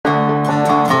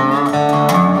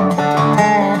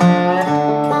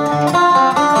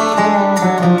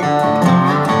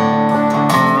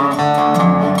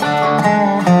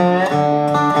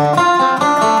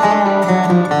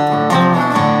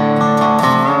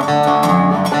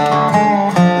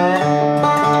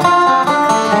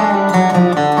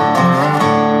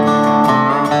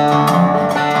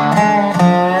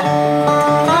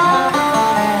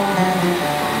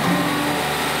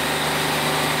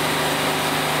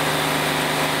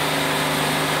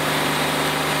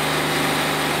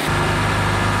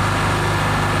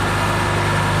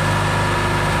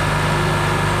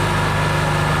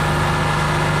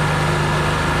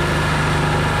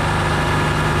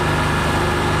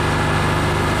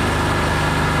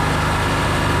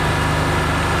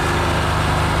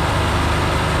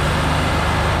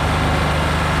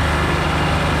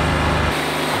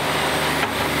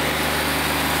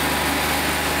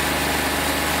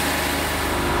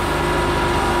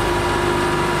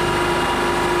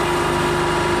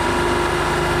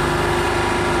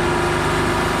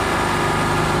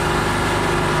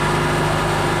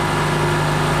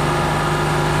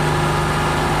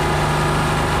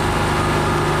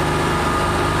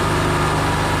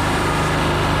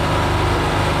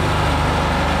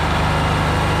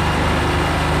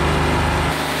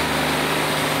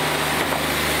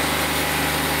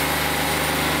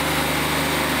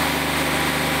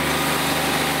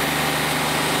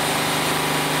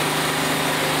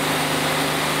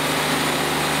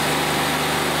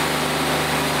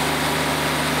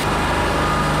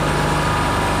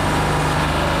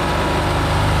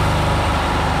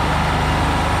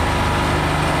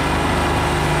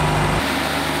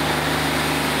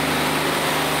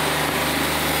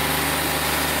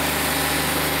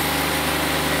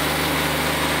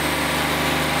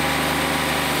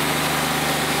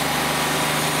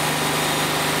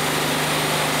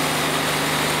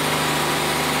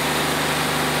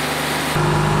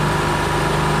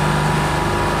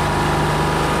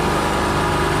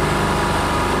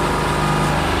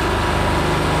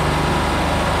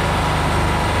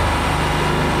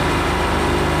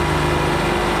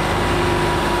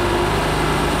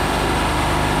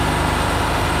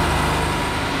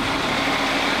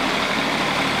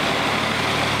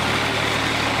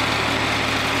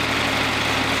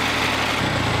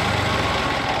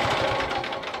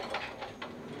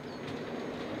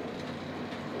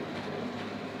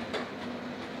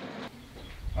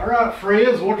Alright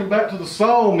friends, welcome back to the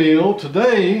sawmill.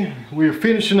 Today we are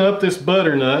finishing up this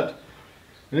butternut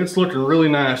and it's looking really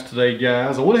nice today,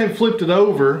 guys. I went ahead and flipped it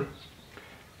over,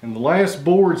 and the last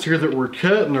boards here that we're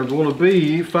cutting are going to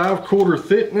be 5/4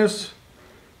 thickness.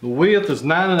 The width is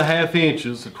 9.5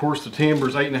 inches. Of course the timber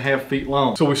is 8.5 feet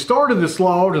long. So we started this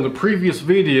log in the previous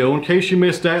video. In case you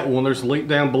missed that one, there's a link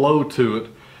down below to it.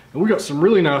 And we got some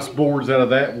really nice boards out of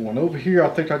that one. Over here I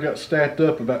think I got stacked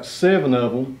up about 7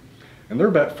 of them. And they're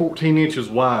about 14 inches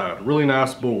wide. Really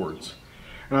nice boards.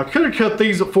 And I could have cut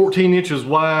these at 14 inches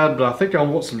wide, but I think I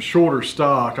want some shorter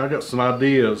stock. I got some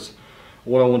ideas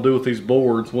what I want to do with these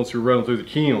boards once we run through the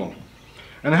kiln.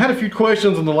 And I had a few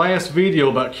questions in the last video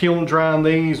about kiln drying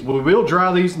these. We will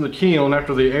dry these in the kiln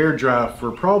after they air dry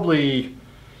for probably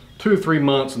 2 or 3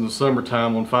 months in the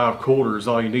summertime on 5/4.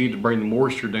 All you need to bring the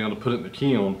moisture down to put it in the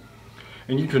kiln.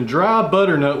 And you can dry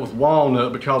butternut with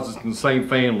walnut because it's in the same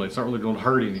family. It's not really going to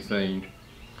hurt anything.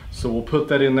 So we'll put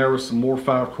that in there with some more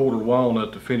 5/4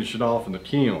 walnut to finish it off in the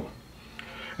kiln.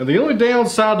 And the only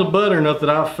downside to butternut that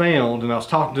I found, and I was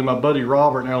talking to my buddy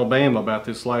Robert in Alabama about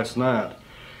this last night,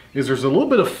 is there's a little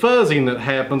bit of fuzzing that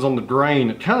happens on the grain.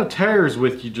 It kind of tears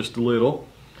with you just a little.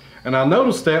 And I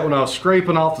noticed that when I was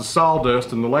scraping off the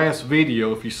sawdust in the last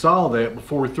video. If you saw that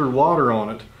before we threw water on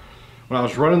it, when I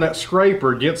was running that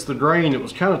scraper against the grain, it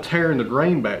was kind of tearing the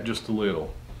grain back just a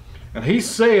little. And he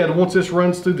said once this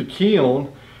runs through the kiln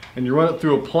and you run it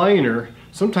through a planer,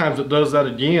 sometimes it does that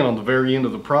again on the very end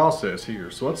of the process here.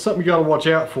 So that's something you got to watch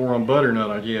out for on butternut,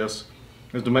 I guess,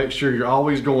 is to make sure you're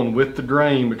always going with the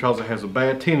grain because it has a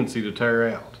bad tendency to tear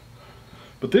out.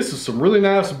 But this is some really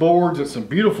nice boards. It's some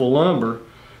beautiful lumber.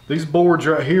 These boards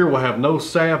right here will have no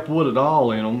sap wood at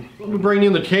all in them. Let me bring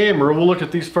in the camera. We'll look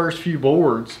at these first few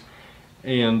boards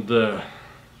and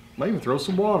maybe throw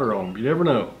some water on them. You never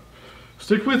know.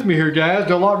 Stick with me here, guys.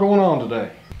 Got a lot going on today.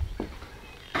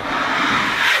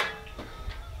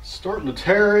 Starting to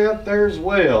tear out there as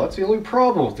well. That's the only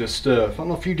problem with this stuff. I don't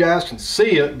know if you guys can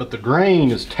see it, but the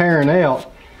grain is tearing out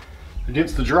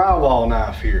against the drywall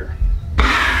knife here.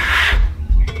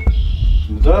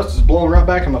 And the dust is blowing right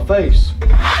back in my face.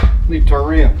 I need to turn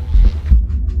around.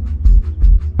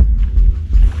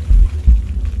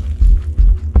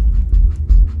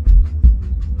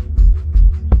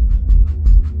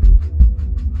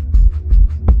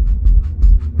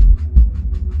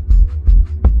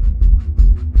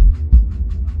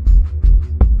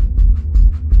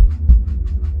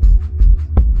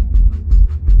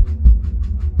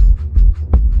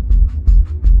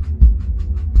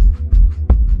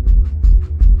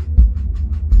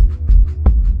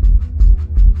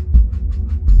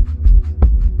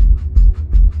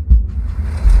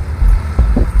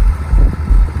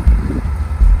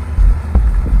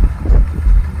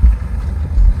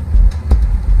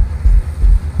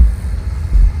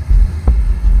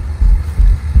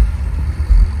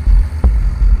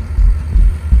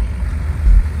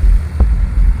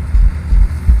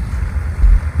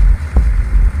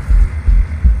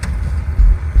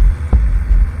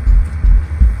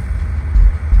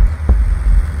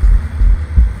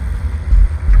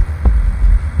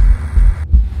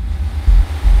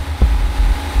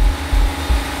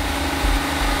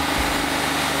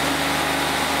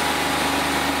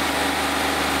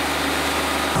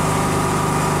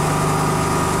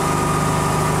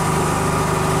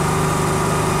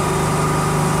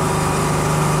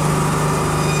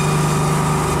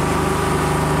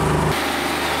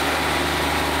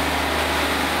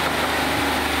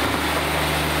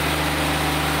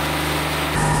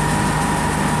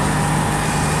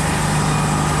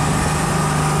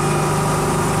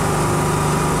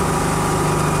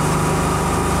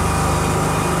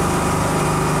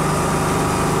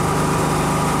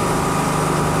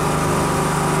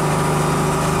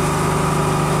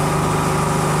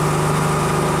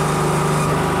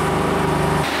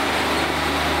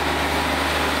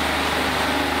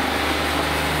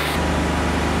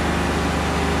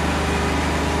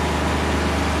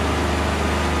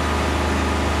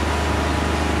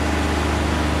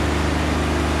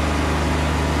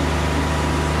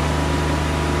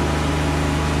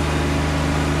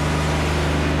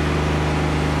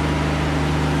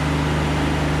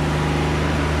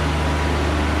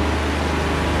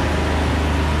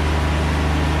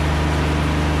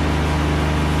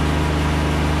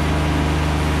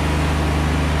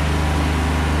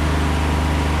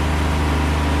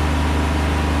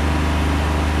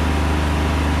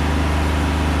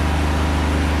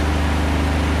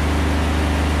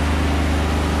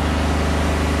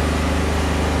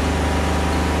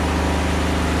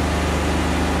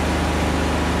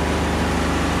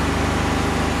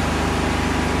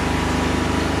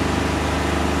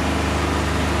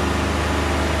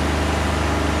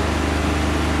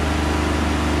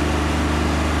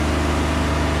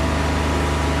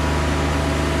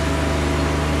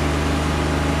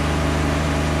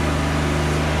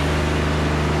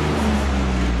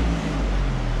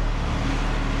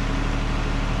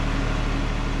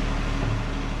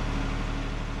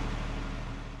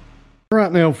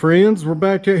 Alright now friends, we're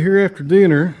back out here after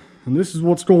dinner, and this is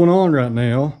what's going on right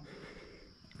now.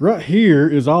 Right here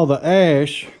is all the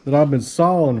ash that I've been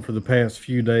sawing for the past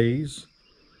few days.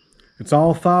 It's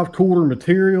all 5/4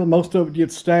 material. Most of it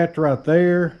gets stacked right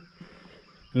there.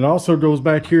 It also goes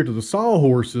back here to the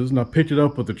sawhorses, and I picked it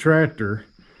up with the tractor.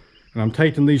 And I'm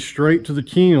taking these straight to the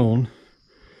kiln.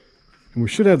 And we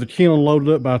should have the kiln loaded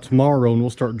up by tomorrow, and we'll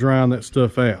start drying that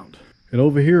stuff out. And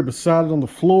over here beside it on the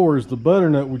floor is the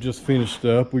butternut we just finished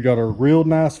up. We got our real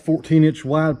nice 14-inch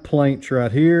wide planks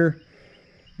right here,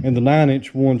 and the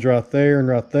 9-inch ones right there and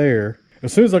right there.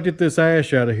 As soon as I get this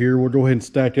ash out of here, we'll go ahead and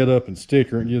stack it up and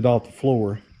sticker it and get it off the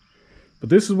floor. But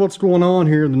this is what's going on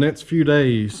here in the next few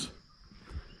days.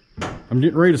 I'm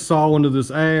getting ready to saw into this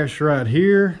ash right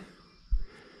here.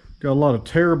 Got a lot of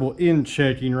terrible end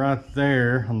checking right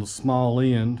there on the small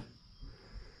end.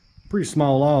 Pretty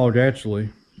small log actually.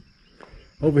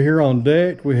 Over here on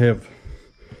deck we have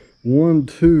 1,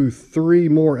 2, 3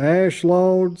 more ash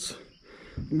logs.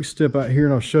 Let me step out here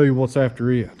and I'll show you what's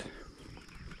after it.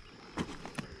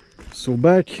 So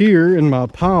back here in my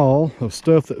pile of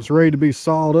stuff that's ready to be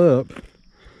sawed up,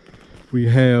 we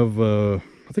have, I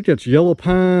think that's yellow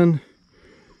pine,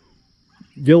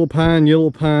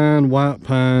 white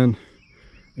pine,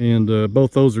 and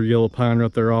both those are yellow pine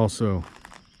right there also.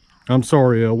 I'm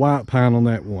sorry, white pine on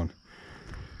that one.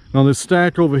 Now this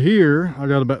stack over here, I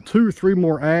got about 2 or 3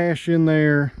 more ash in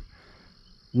there,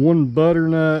 1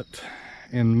 butternut,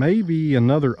 and maybe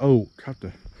another oak.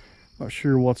 Not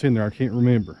sure what's in there, I can't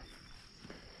remember.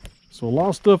 So a lot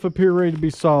of stuff up here ready to be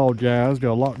sawed, guys.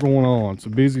 Got a lot going on. It's a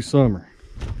busy summer.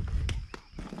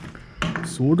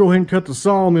 So we'll go ahead and cut the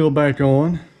sawmill back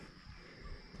on,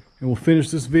 and we'll finish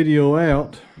this video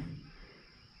out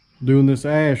doing this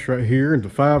ash right here into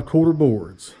 5/4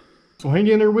 boards. So hang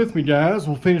in there with me, guys.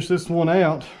 We'll finish this one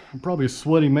out. I'm probably a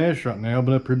sweaty mess right now. I've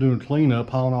been up here doing cleanup,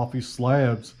 hauling off these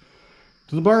slabs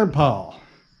to the burn pile.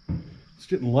 It's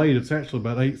getting late. It's actually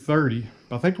about 8:30.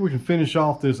 But I think we can finish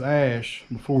off this ash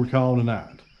before we call it a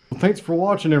night. Well, thanks for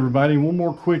watching, everybody. One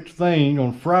more quick thing.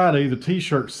 On Friday, the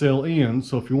t-shirt sale ends.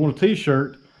 So if you want a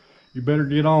t-shirt, you better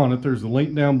get on it. There's a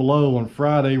link down below. On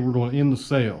Friday, we're going to end the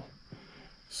sale.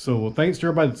 So thanks to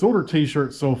everybody that's ordered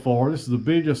t-shirts so far. This is the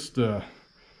biggest,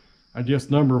 I guess,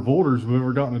 number of orders we've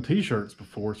ever gotten of t-shirts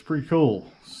before. It's pretty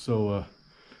cool. So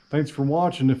thanks for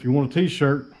watching. If you want a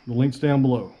t-shirt, the link's down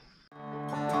below.